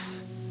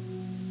grace.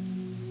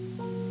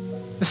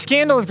 The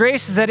scandal of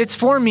grace is that it's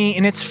for me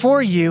and it's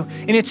for you,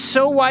 and it's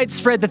so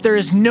widespread that there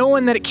is no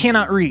one that it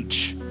cannot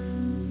reach.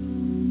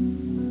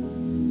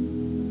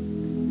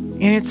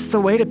 And it's the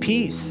way to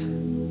peace.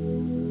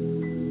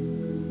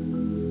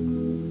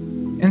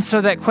 And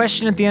so that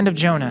question at the end of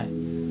Jonah,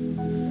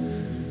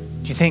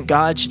 Do you think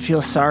God should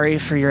feel sorry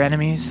for your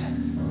enemies? Do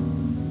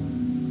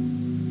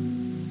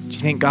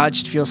you think God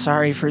should feel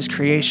sorry for his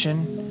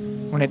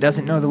creation when it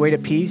doesn't know the way to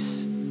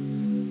peace?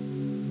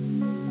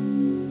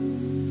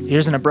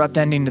 Here's an abrupt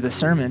ending to the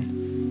sermon.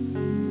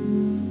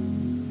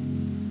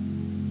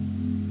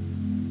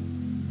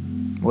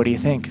 What do you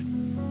think?